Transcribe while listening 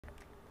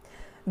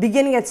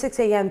Beginning at 6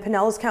 a.m.,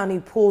 Pinellas County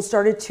pools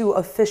started to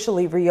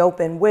officially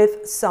reopen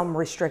with some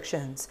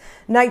restrictions.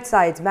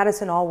 Nightside's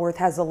Madison Allworth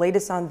has the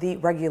latest on the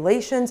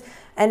regulations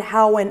and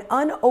how an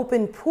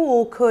unopened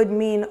pool could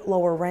mean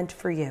lower rent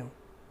for you.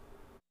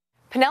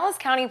 Pinellas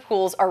County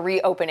pools are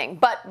reopening,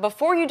 but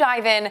before you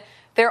dive in,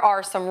 there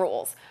are some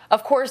rules.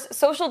 Of course,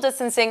 social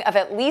distancing of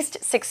at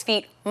least 6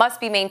 feet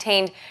must be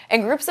maintained,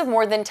 and groups of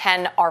more than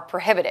 10 are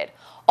prohibited.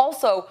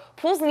 Also,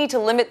 pools need to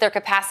limit their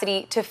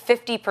capacity to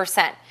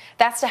 50%.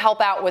 That's to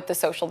help out with the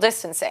social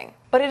distancing.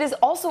 But it is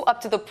also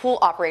up to the pool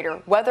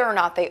operator whether or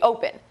not they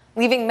open,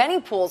 leaving many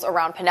pools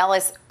around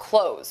Pinellas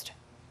closed.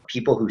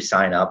 People who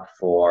sign up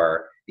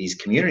for these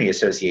community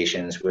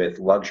associations with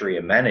luxury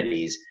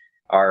amenities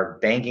are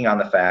banking on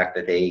the fact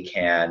that they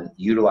can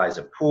utilize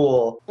a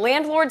pool.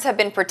 Landlords have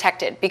been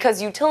protected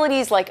because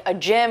utilities like a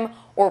gym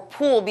or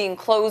pool being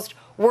closed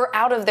were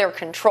out of their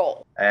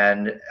control.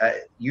 And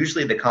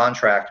usually the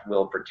contract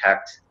will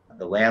protect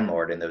the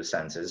landlord in those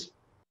senses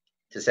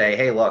to say,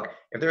 hey, look,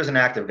 if there's an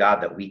act of God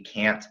that we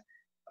can't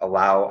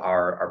allow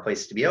our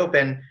places to be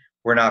open,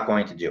 we're not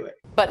going to do it.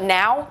 But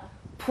now,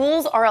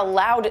 pools are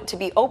allowed to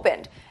be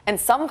opened, and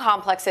some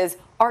complexes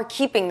are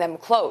keeping them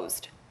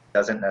closed.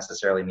 Doesn't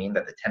necessarily mean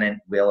that the tenant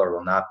will or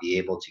will not be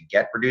able to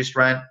get reduced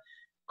rent.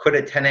 Could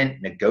a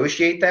tenant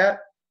negotiate that?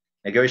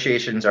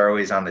 Negotiations are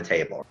always on the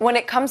table. When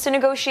it comes to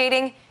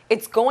negotiating,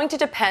 it's going to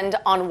depend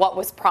on what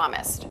was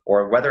promised.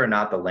 Or whether or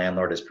not the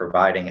landlord is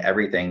providing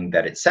everything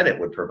that it said it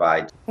would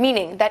provide.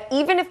 Meaning that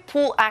even if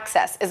pool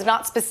access is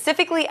not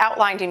specifically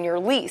outlined in your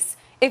lease,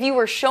 if you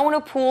were shown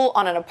a pool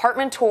on an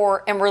apartment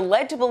tour and were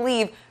led to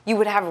believe you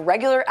would have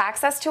regular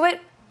access to it,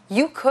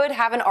 you could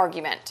have an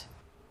argument.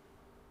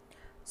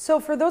 So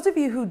for those of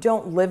you who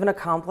don't live in a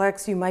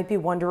complex, you might be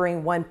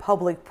wondering when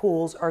public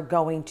pools are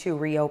going to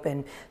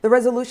reopen. The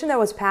resolution that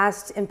was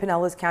passed in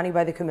Pinellas County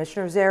by the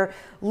commissioners there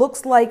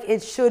looks like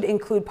it should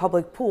include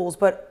public pools,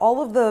 but all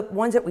of the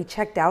ones that we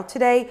checked out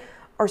today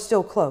are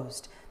still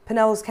closed.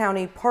 Pinellas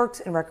County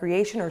Parks and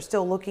Recreation are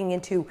still looking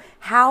into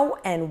how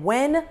and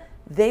when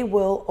they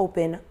will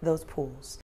open those pools.